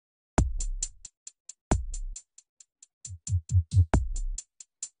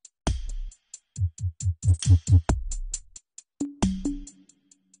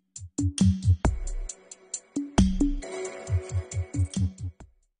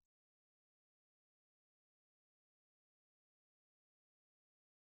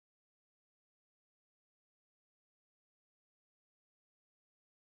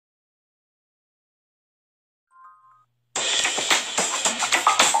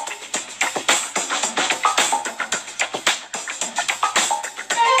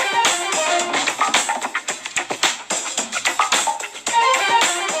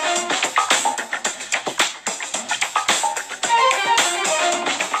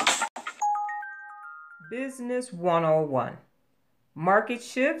Business 101. Market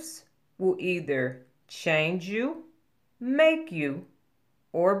shifts will either change you, make you,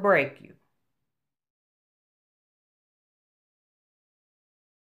 or break you.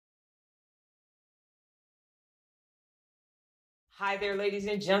 Hi there, ladies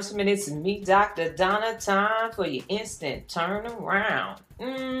and gentlemen. It's me, Dr. Donna. Time for your instant turnaround.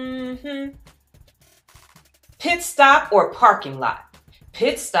 Pit stop or parking lot?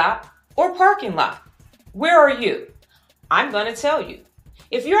 Pit stop or parking lot? Where are you? I'm going to tell you.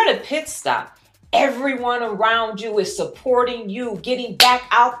 If you're at a pit stop, everyone around you is supporting you getting back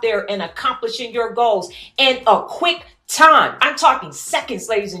out there and accomplishing your goals in a quick time. I'm talking seconds,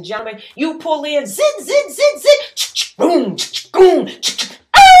 ladies and gentlemen. You pull in, zit, zit, zit, zit, boom, boom,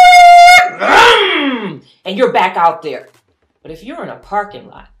 and you're back out there. But if you're in a parking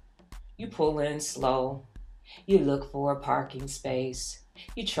lot, you pull in slow. You look for a parking space.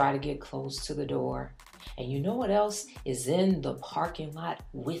 You try to get close to the door. And you know what else is in the parking lot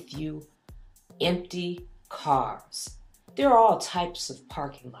with you? Empty cars. There are all types of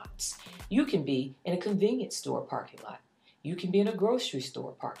parking lots. You can be in a convenience store parking lot. You can be in a grocery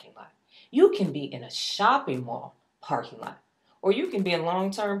store parking lot. You can be in a shopping mall parking lot. Or you can be in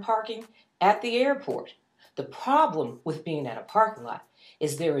long-term parking at the airport. The problem with being at a parking lot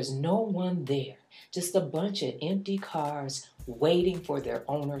is there is no one there. Just a bunch of empty cars waiting for their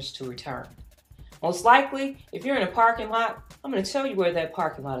owners to return. Most likely, if you're in a parking lot, I'm going to tell you where that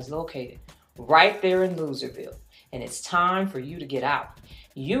parking lot is located. Right there in Loserville. And it's time for you to get out.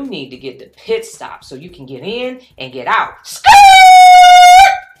 You need to get the pit stop so you can get in and get out.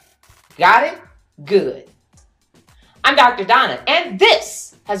 Got it? Good. I'm Dr. Donna, and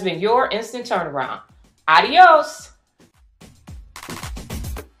this has been your Instant Turnaround. Adios.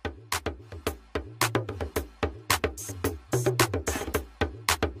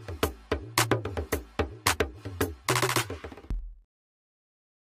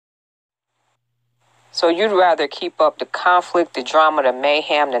 So you'd rather keep up the conflict, the drama, the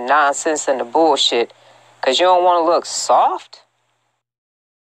mayhem, the nonsense, and the bullshit because you don't want to look soft?